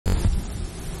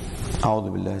أعوذ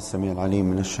بالله السميع العليم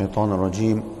من الشيطان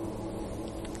الرجيم.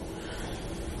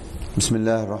 بسم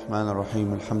الله الرحمن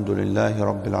الرحيم. الحمد لله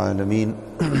رب العالمين،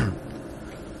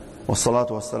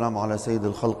 والصلاة والسلام على سيد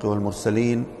الخلق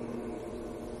والمرسلين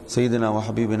سيدنا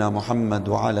وحبيبنا محمد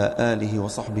وعلى آله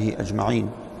وصحبه أجمعين.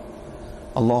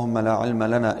 اللهم لا علم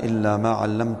لنا إلا ما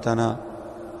علمتنا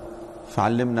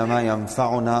فعلمنا ما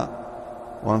ينفعنا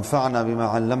وانفعنا بما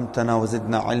علمتنا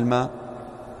وزدنا علما،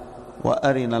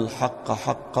 وأرنا الحق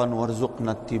حقا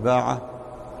وارزقنا اتباعه،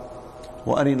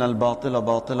 وأرنا الباطل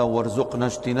باطلا وارزقنا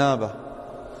اجتنابه،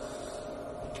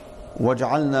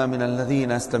 واجعلنا من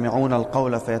الذين يستمعون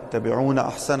القول فيتبعون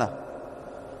أحسنه،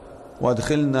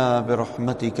 وادخلنا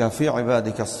برحمتك في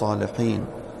عبادك الصالحين،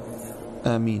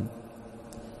 آمين.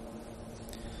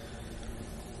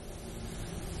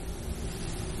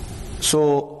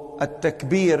 So,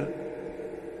 التكبير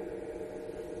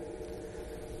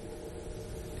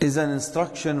is an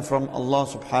instruction from Allah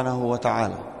subhanahu wa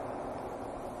ta'ala.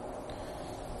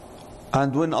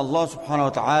 And when Allah subhanahu wa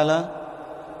ta'ala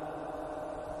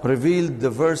revealed the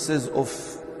verses of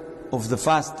the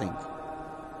fasting,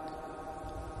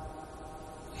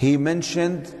 He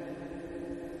mentioned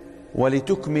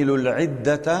وَلِتُكْمِلُوا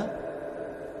الْعِدَّةَ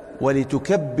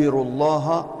وَلِتُكَبِّرُوا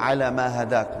اللَّهَ عَلَى مَا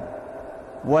هَدَاكُمْ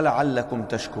وَلَعَلَّكُمْ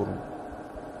تَشْكُرُونَ.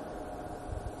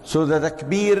 So the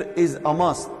takbir is a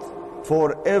must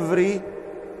for every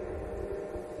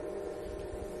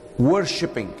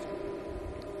worshipping.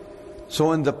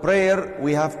 So in the prayer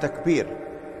we have takbir.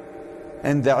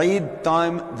 In the Eid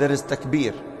time there is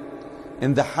takbir.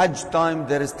 In the Hajj time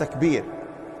there is takbir.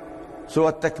 So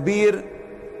a takbir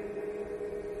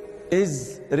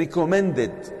is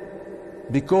recommended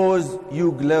because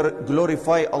you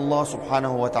glorify Allah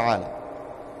subhanahu wa ta'ala.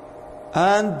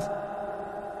 And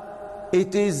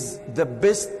it is the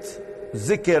best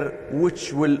zikr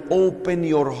which will open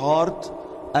your heart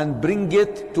and bring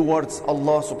it towards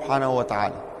Allah subhanahu wa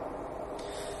ta'ala.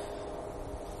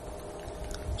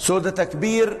 So the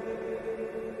takbir,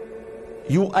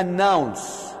 you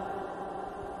announce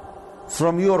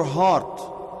from your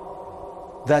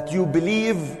heart that you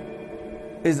believe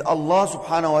is Allah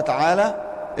subhanahu wa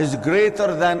ta'ala is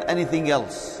greater than anything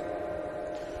else.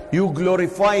 You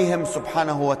glorify Him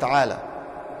subhanahu wa ta'ala.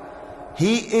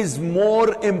 He is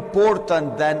more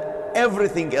important than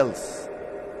everything else.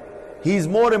 He is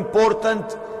more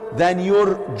important than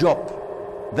your job,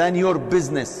 than your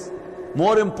business,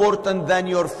 more important than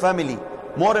your family,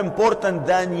 more important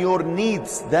than your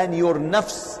needs, than your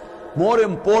nafs, more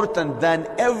important than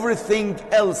everything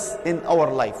else in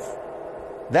our life.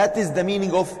 That is the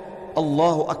meaning of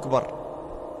Allahu Akbar.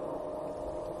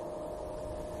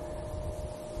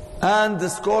 And the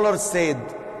scholar said,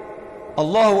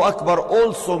 Allahu Akbar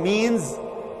also means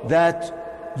that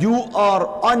you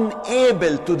are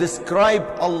unable to describe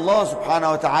Allah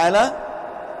subhanahu wa ta'ala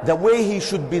the way He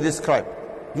should be described.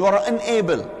 You are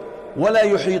unable. وَلَا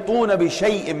يُحِيطُونَ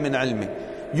بِشَيْءٍ مِّنْ عِلْمِهِ.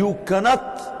 You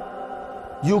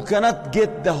cannot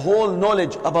get the whole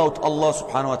knowledge about Allah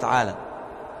subhanahu wa ta'ala.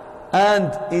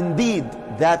 And indeed,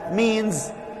 that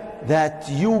means that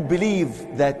you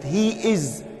believe that He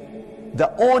is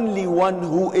the only one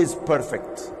who is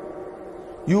perfect.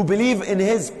 You believe in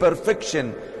His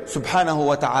perfection subhanahu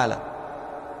wa ta'ala.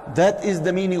 That is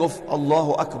the meaning of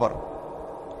Allahu Akbar.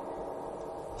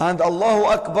 And Allahu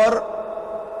Akbar,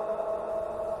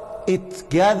 it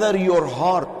gather your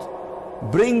heart,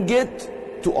 bring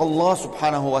it to Allah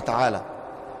subhanahu wa ta'ala.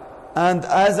 And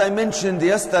as I mentioned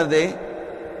yesterday,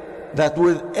 that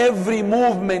with every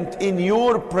movement in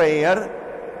your prayer,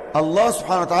 Allah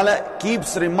subhanahu wa ta'ala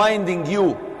keeps reminding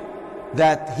you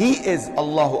that He is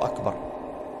Allahu Akbar.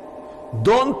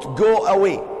 Don't go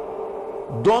away.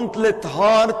 Don't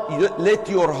let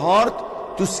your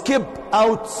heart to skip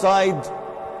outside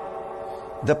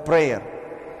the prayer.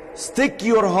 Stick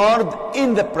your heart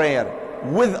in the prayer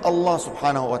with Allah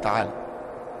subhanahu wa ta'ala.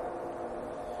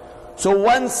 So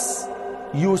once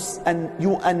you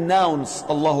announce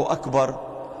Allahu Akbar,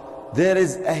 there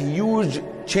is a huge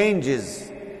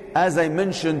changes, as I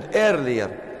mentioned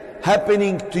earlier,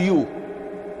 happening to you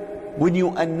when you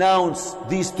announce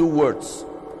these two words.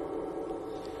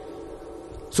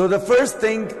 So the first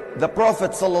thing the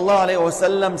Prophet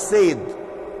ﷺ said,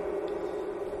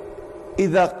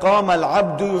 إِذَا قَامَ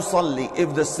الْعَبْدُ يُصَلِّي,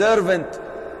 if the servant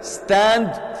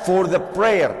stand for the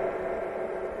prayer,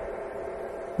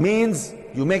 means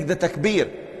you make the takbir,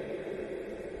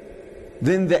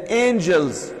 then the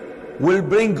angels will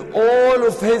bring all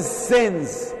of his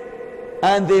sins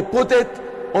and they put it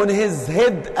on his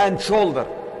head and shoulder.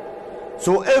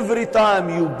 So every time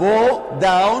you bow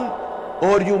down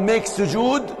or you make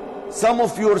sujood, some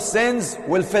of your sins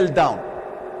will fall down.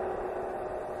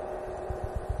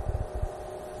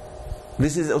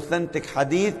 This is authentic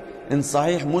hadith in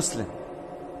Sahih Muslim.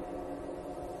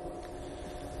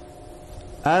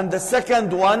 And the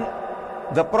second one,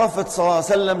 the Prophet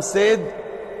ﷺ said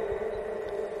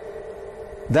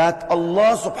that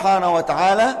Allah subhanahu wa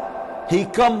ta'ala, He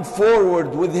come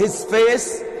forward with His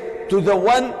face to the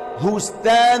one who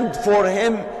stand for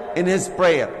Him in his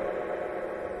prayer.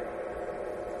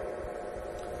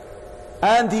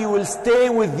 And He will stay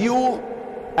with you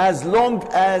as long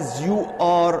as you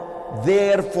are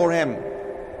there for Him,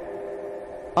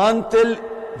 until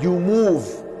you move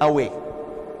away.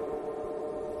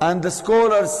 And the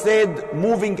scholars said,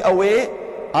 moving away,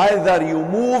 either you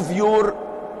move your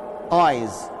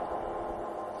eyes.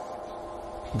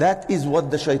 That is what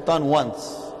the shaitan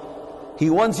wants. He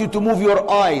wants you to move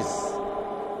your eyes.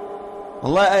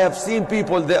 Allah, I have seen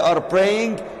people, they are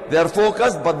praying, they are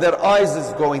focused, but their eyes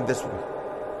is going this way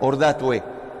or that way.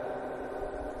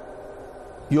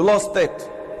 You lost it.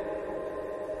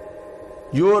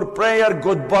 Your prayer,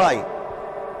 goodbye.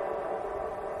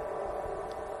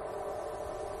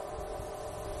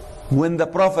 When the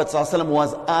Prophet ﷺ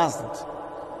was asked,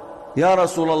 Ya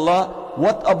Rasulullah,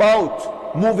 what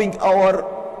about moving our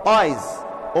eyes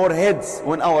or heads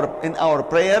when in our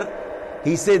prayer?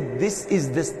 He said, this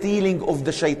is the stealing of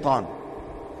the shaitan.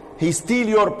 He steals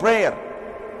your prayer.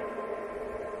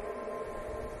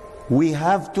 We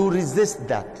have to resist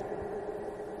that.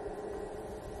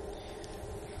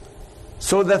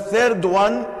 So the third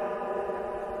one,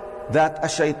 that a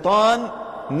shaitan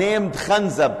named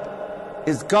Khanzab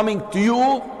is coming to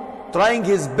you, trying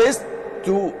his best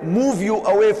to move you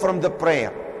away from the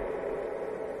prayer.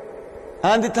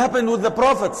 And it happened with the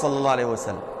Prophet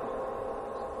ﷺ.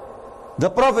 The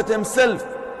Prophet himself,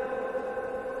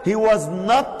 he was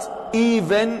not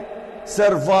even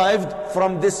survived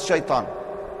from this shaitan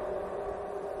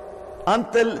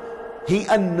until he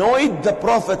annoyed the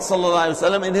Prophet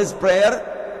ﷺ in his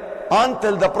prayer,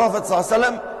 until the Prophet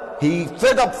ﷺ, he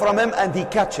fed up from him and he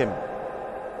catch him.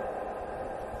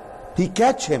 He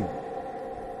catch him.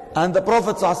 And the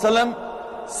Prophet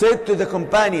ﷺ said to the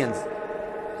companions,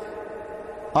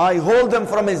 I hold him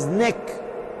from his neck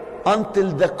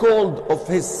until the cold of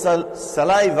his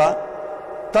saliva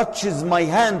touches my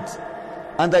hand,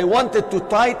 and I wanted to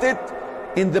tie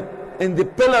it in the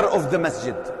pillar of the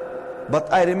masjid.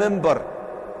 But I remember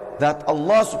that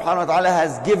Allah subhanahu wa ta'ala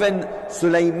has given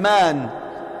Sulaiman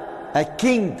a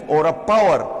king or a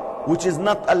power which is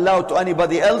not allowed to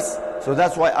anybody else, so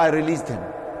that's why I released him.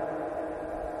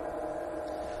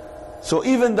 So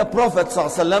even the Prophet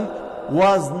ﷺ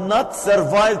was not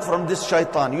survived from this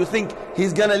shaitan. You think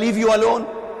he's gonna leave you alone?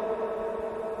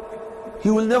 He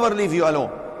will never leave you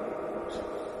alone.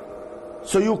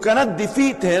 So you cannot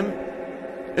defeat him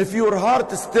if your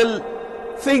heart is still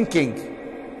thinking,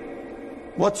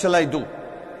 what shall I do?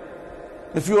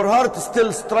 If your heart is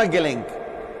still struggling,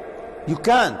 you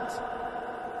can't.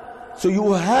 So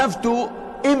you have to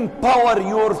empower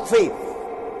your faith.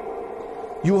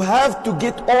 You have to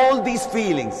get all these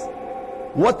feelings.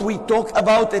 What we talk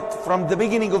about it from the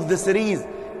beginning of the series,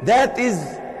 that is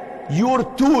your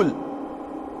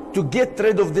tool to get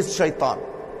rid of this shaitan.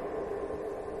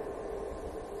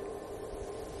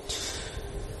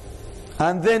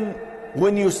 And then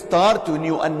when you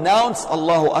announce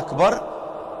Allahu Akbar,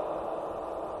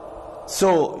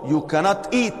 so you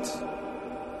cannot eat,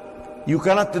 you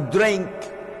cannot drink,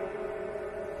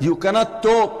 you cannot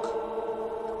talk.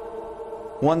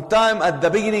 One time at the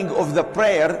beginning of the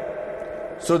prayer,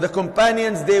 so the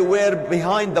companions, they were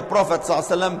behind the Prophet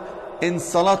ﷺ in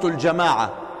Salatul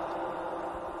Jama'ah.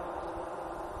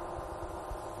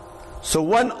 So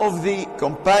one of the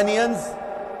companions,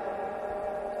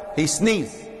 he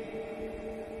sneezed.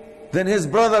 Then his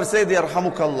brother said,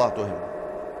 Yarhamukallah, to him.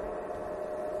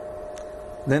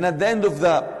 Then at the end of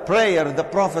the prayer, the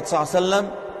Prophet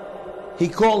ﷺ, he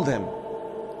called him.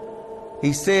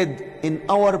 He said, in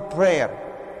our prayer,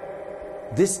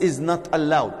 this is not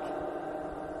allowed.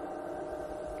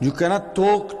 You cannot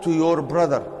talk to your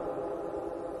brother.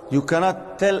 You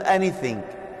cannot tell anything.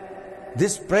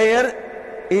 This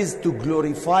prayer is to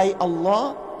glorify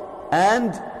Allah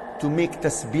and to make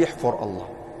tasbih for Allah.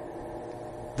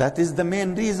 That is the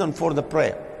main reason for the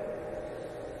prayer.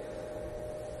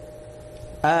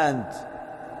 And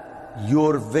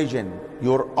your vision,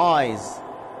 your eyes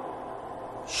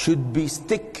should be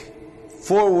stick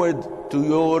forward to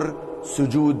your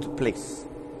sujood place.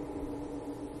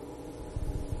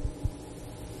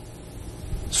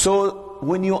 So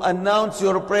when you announce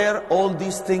your prayer, all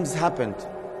these things happened.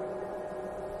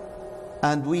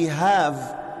 And we have,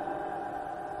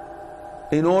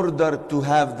 in order to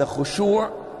have the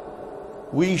Khushoo',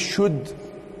 we should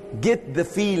get the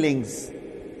feelings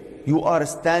you are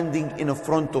standing in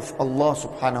front of Allah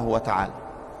subhanahu wa ta'ala.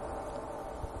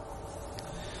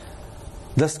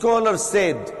 The scholar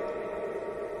said,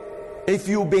 if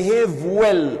you behave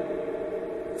well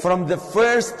from the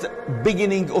first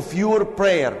beginning of your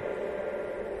prayer,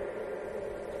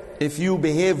 if you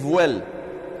behave well,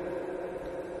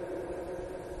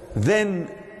 then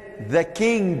the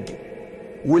king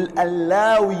will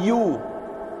allow you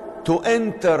to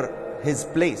enter his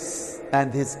place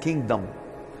and his kingdom,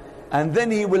 and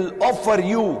then he will offer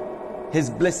you his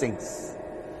blessings.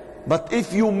 But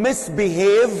if you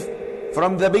misbehave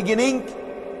from the beginning,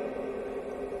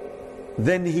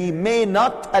 then he may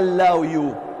not allow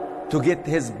you to get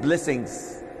his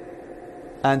blessings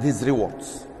and his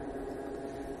rewards.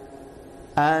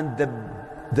 And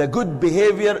the good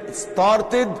behavior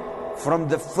started from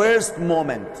the first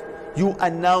moment you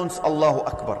announce Allahu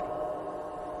Akbar.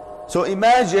 So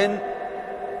imagine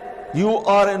you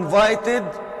are invited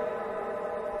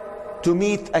to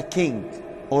meet a king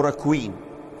or a queen,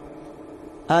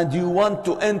 and you want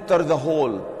to enter the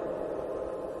hall.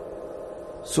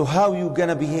 So how you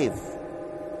gonna behave?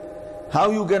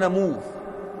 How you gonna move?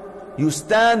 You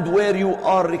stand where you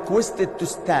are requested to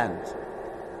stand,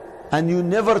 and you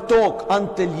never talk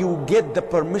until you get the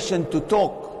permission to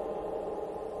talk.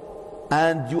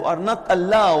 And you are not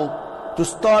allowed to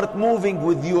start moving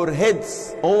with your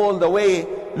heads all the way,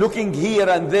 looking here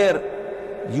and there.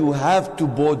 You have to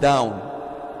bow down.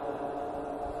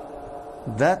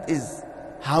 That is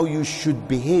how you should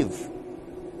behave.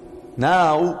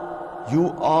 Now you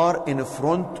are in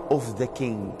front of the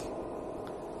king,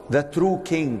 the true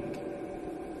king.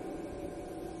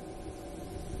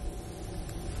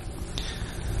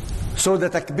 So the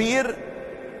takbir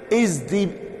is the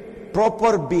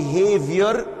proper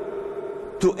behavior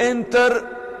to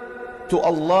enter to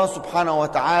Allah subhanahu wa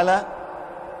ta'ala.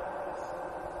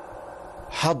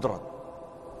 Hadra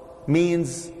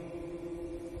means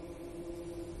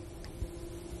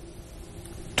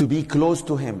to be close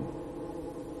to him,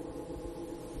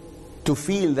 to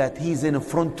feel that he's in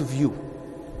front of you.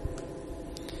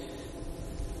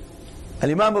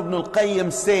 Al-Imam Ibn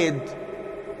al-Qayyim said,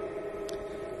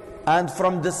 and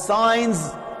from the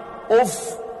signs of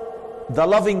the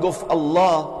loving of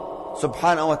Allah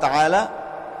subhanahu wa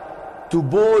ta'ala, to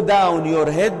bow down your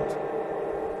head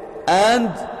and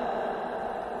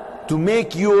to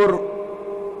make your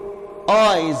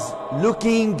eyes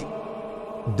looking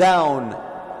down,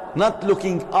 not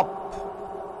looking up.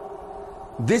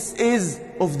 This is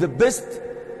of the best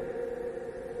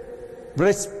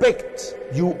respect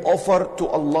you offer to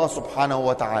Allah subhanahu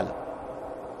wa ta'ala.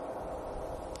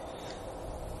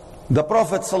 The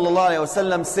Prophet sallallahu alaihi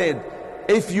wasallam said,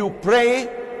 if you pray,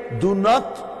 do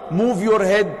not move your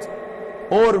head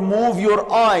or move your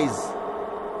eyes,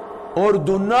 or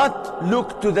do not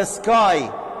look to the sky.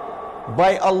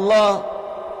 By Allah,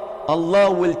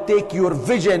 Allah will take your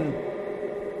vision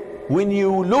when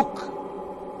you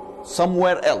look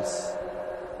somewhere else.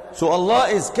 So Allah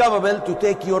is capable to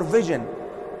take your vision.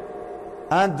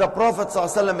 And the Prophet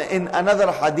ﷺ in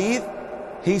another hadith,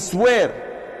 he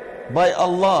swear by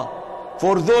Allah,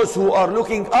 for those who are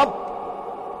looking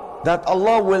up, that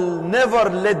Allah will never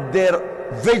let their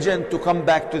vision to come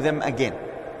back to them again.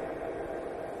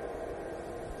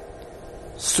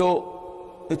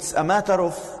 So it's a matter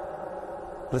of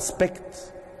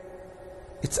respect.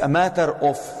 It's a matter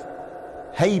of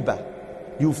hayba.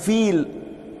 You feel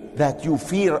that you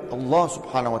fear Allah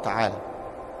subhanahu wa ta'ala.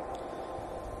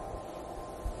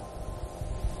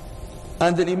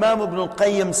 And the Imam Ibn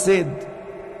al-Qayyim said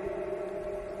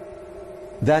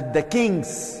that the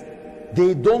kings,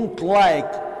 they don't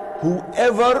like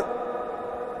whoever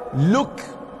look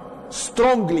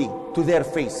strongly to their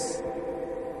face.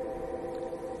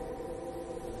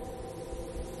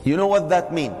 You know what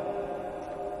that means?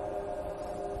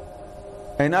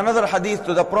 In another hadith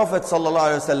to the Prophet sallallahu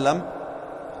alaihi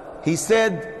wasallam, he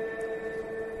said,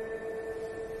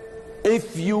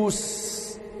 if you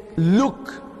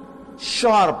look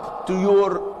sharp to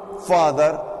your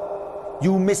father,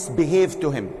 you misbehave to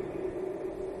him.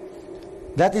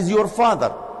 That is your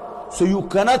father. So you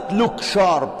cannot look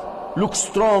sharp, look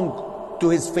strong to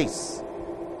his face.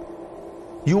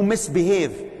 You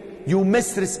misbehave. You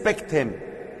misrespect him.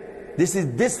 This is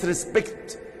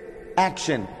disrespect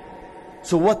action.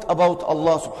 So what about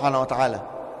Allah subhanahu wa ta'ala?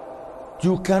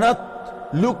 You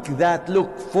cannot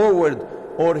look forward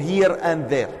or here and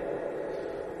there.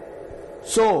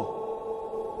 So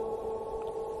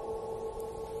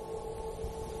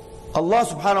Allah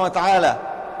subhanahu wa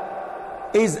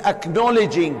ta'ala is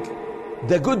acknowledging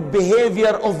the good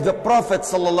behavior of the Prophet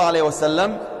sallallahu alaihi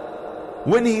wasallam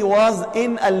when he was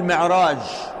in Al-Mi'raj,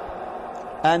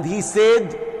 and he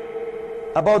said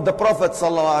about the Prophet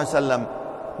sallallahu alaihi wasallam,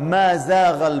 ما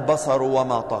زاغ البصر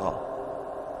وما طغى.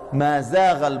 ما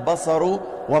زاغ البصر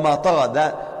وما طغى.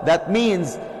 That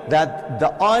means that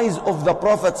the eyes of the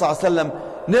Prophet sallallahu alaihi wasallam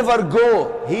never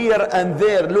go here and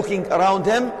there looking around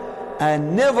him,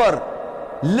 and never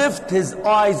lift his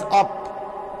eyes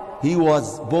up. He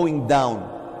was bowing down,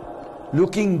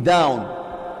 looking down.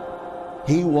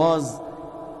 He was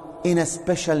in a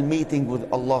special meeting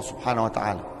with Allah subhanahu wa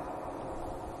ta'ala.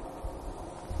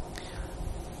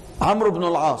 Amr ibn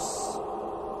al-As.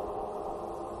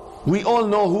 We all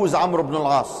know who is Amr ibn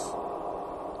al-As.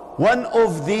 One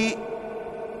of the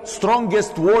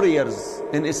strongest warriors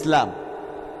in Islam,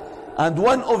 and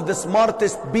one of the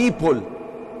smartest people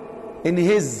in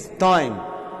his time.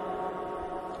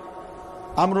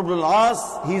 Amr ibn al-As,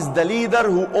 he is the leader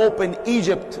who opened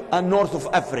Egypt and north of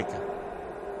Africa.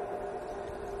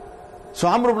 So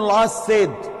Amr ibn al-As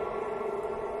said,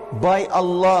 by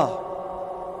Allah,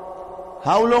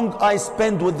 how long I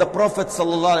spend with the Prophet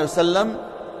sallallahu alaihi wasallam,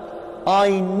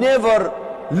 I never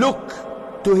look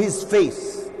to his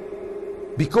face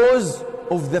because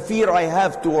of the fear I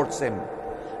have towards him.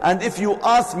 And if you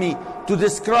ask me to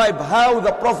describe how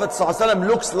the Prophet ﷺ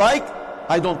looks like,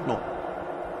 I don't know.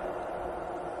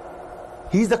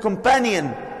 He's the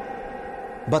companion,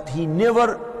 but he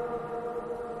never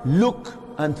look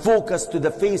and focus to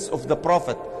the face of the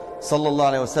Prophet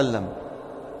ﷺ.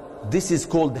 This is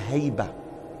called hayba.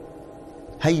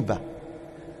 Hayba.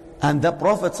 And the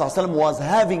Prophet ﷺ was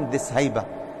having this hayba.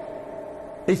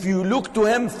 If you look to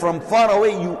him from far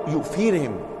away, you fear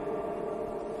him.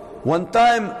 One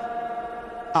time,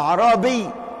 Arabi,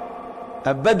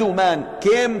 a Badu man,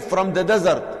 came from the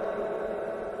desert,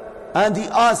 and he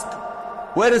asked,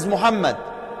 where is Muhammad?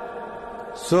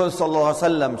 So, sallallahu alaihi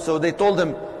wasallam. So they told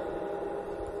him,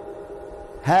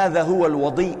 هذا هو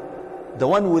الوضيء, the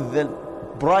one with the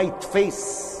bright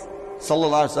face,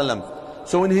 sallallahu alaihi wasallam.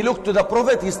 So when he looked to the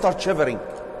Prophet, he started shivering.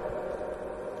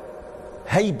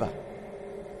 Hayba.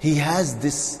 He has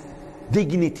this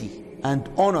dignity and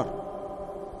honor.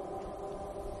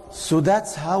 So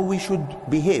that's how we should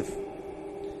behave.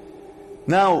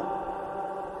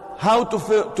 Now, how to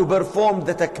perform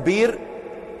the takbir?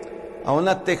 I will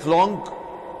not take long.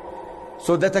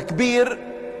 So the takbir,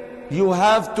 you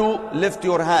have to lift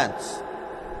your hands.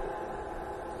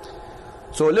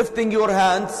 So lifting your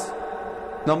hands,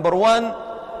 number one,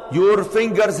 your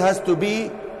fingers has to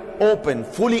be open,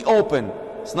 fully open.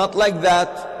 It's not like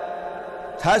that.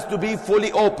 It has to be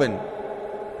fully open.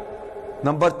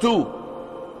 Number two,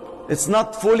 it's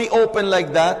not fully open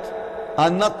like that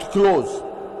and not closed.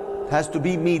 It has to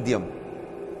be medium.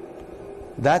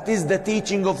 That is the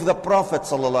teaching of the Prophet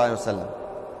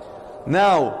ﷺ.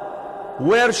 Now,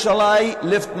 where shall I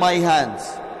lift my hands?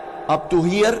 Up to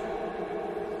here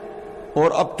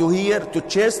or up to here to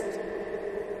chest?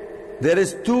 There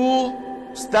is two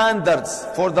standards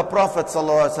for the Prophet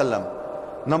ﷺ.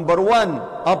 Number one,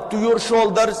 up to your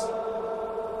shoulders.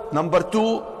 Number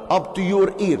two, up to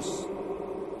your ears.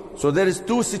 So there is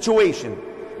two situations.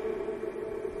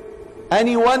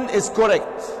 Anyone is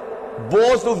correct.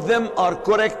 Both of them are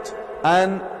correct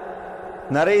and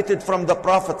narrated from the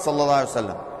Prophet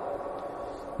ﷺ.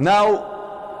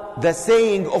 Now, the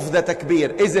saying of the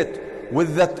takbir, is it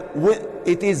with that?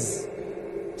 It is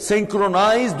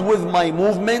synchronized with my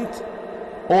movement,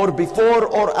 or before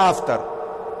or after?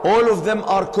 All of them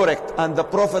are correct, and the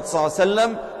Prophet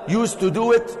ﷺ used to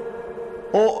do it.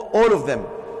 All of them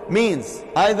means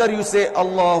either you say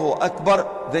Allahu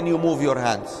Akbar, then you move your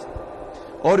hands,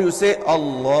 or you say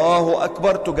Allahu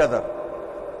Akbar together,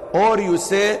 or you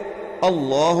say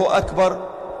Allahu Akbar.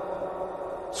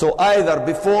 So either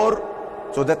before,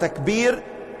 so the takbir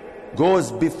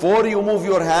goes before you move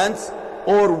your hands,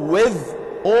 or with,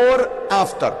 or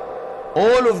after.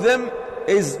 All of them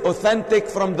is authentic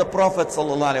from the Prophet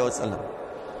ﷺ.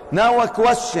 Now a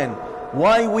question,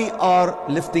 why we are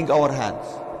lifting our hands?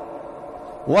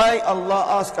 Why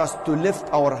Allah asks us to lift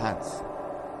our hands?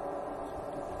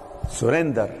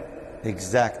 Surrender.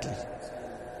 Exactly.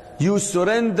 You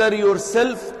surrender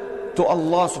yourself to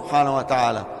Allah subhanahu wa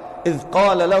ta'ala. إذ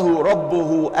قال له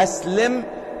ربه أسلم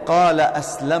قال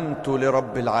أسلمت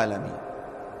لرب العالمين.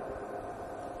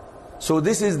 So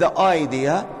this is the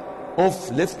idea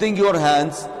of lifting your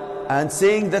hands and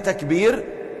saying the takbir,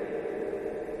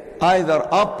 either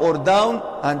up or down,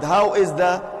 and how is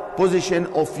the position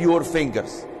of your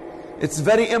fingers. It's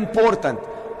very important.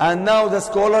 And now the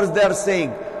scholars, they are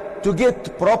saying, to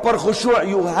get proper khushu',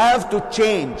 you have to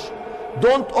change.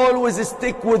 Don't always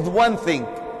stick with one thing,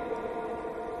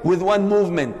 with one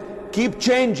movement. Keep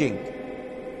changing.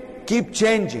 keep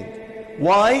changing.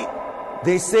 Why?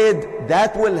 They said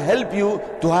that will help you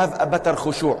to have a better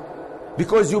khushu',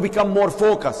 because you become more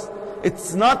focused.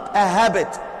 It's not a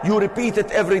habit. You repeat it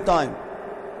every time.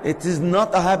 It is not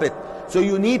a habit. So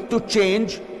you need to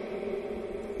change.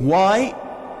 Why?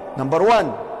 Number one,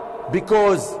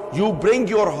 because you bring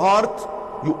your heart,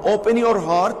 you open your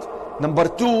heart. Number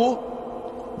two,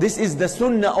 this is the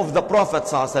sunnah of the Prophet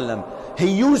ﷺ. He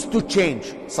used to change,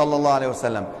 sallallahu alaihi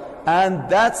wasallam, and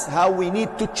that's how we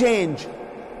need to change.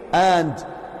 And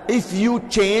if you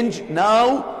change now,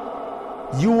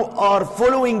 you are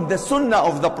following the sunnah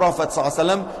of the Prophet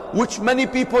ﷺ, which many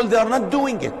people, they are not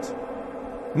doing it.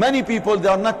 Many people,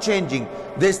 they are not changing.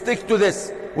 They stick to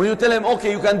this. When you tell them,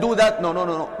 okay, you can do that, no.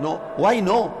 Why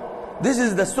no? This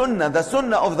is the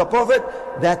sunnah of the Prophet,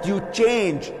 that you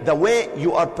change the way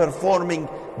you are performing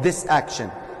this action.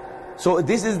 So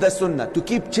this is the sunnah, to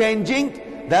keep changing.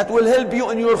 That will help you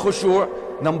in your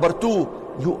khushu'. Number two,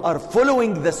 you are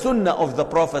following the sunnah of the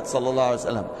Prophet sallallahu alaihi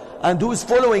wasallam. And who is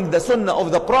following the sunnah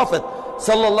of the Prophet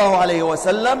sallallahu alaihi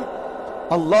wasallam?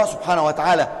 Allah subhanahu wa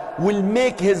ta'ala will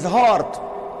make his heart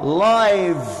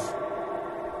live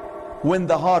when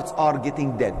the hearts are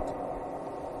getting dead.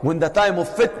 When the time of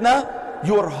fitna,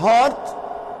 your heart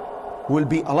will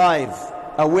be alive,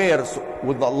 aware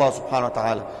with Allah subhanahu wa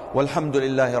ta'ala. والحمد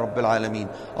لله رب العالمين.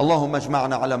 اللهم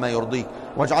اجمعنا على ما يرضيك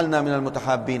واجعلنا من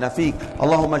المتحابين فيك.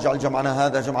 اللهم اجعل جمعنا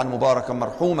هذا جمعا مباركا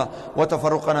مرحوما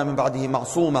وتفرقنا من بعده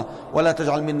معصوما ولا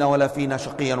تجعل منا ولا فينا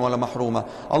شقيا ولا محروما.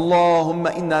 اللهم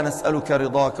إنا نسألك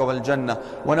رضاك والجنة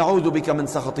ونعوذ بك من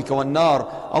سخطك والنار.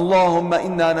 اللهم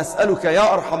إنا نسألك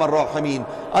يا أرحم الراحمين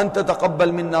أن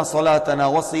تتقبل منا صلاتنا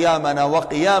وصيامنا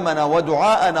وقيامنا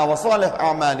ودعاءنا وصالح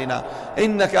أعمالنا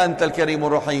إنك أنت الكريم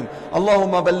الرحيم.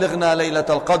 اللهم بلغنا ليلة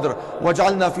القدر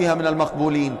واجعلنا فيها من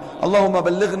المقبولين. اللهم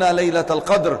بلغنا ليلة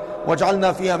القدر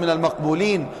واجعلنا فيها من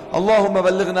المقبولين. اللهم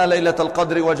بلغنا ليلة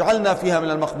القدر واجعلنا فيها من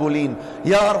المقبولين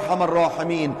يا أرحم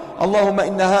الراحمين. اللهم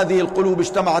إن هذه القلوب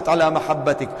اجتمعت على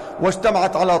محبتك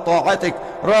واجتمعت على طاعتك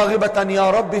راغبة يا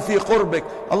رب في قربك.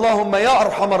 اللهم يا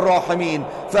أرحم الراحمين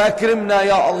فأكرمنا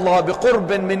يا الله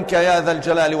بقرب منك يا ذا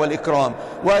الجلال والإكرام،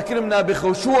 وأكرمنا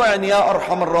بخشوع يا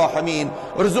أرحم الراحمين.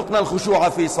 ارزقنا الخشوع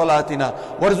في صلاتنا،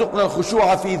 وارزقنا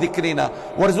الخشوع في ذكرنا،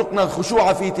 وارزقنا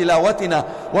الخشوع في تلاوتنا،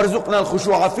 وارزقنا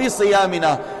الخشوع في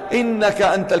صيامنا إنك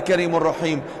أنت الكريم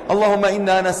الرحيم. اللهم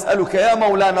إنا نسألك يا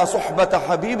مولانا صحبة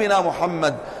حبيبنا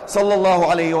محمد صلى الله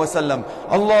عليه وسلم.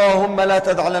 اللهم لا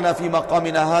تدع لنا في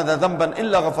مقامنا هذا ذنبا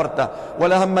إلا غفرته،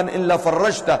 ولا هما إلا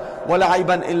فرجته، ولا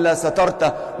عيبا إلا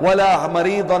سترته، ولا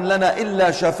مريضا لنا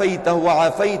إلا شفيته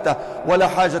وعافيته، ولا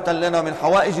حاجة لنا من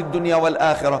حوائج الدنيا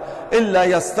والآخرة إلا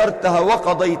يسرتها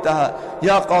وقضيتها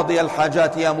يا قاضي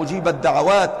الحاجات يا مجيب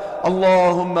الدعوات.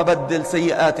 اللهم بدل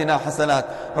سيئاتنا حسنات.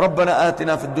 ربنا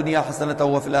آتنا في الدنيا حسنة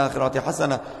وفي الآخرة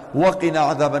حسنة وقنا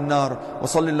عذاب النار.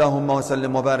 وصل اللهم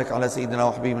وسلم وبارك على سيدنا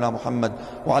وحبيبنا محمد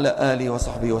وعلى آله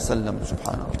وصحبه وسلم.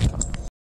 سبحان الله.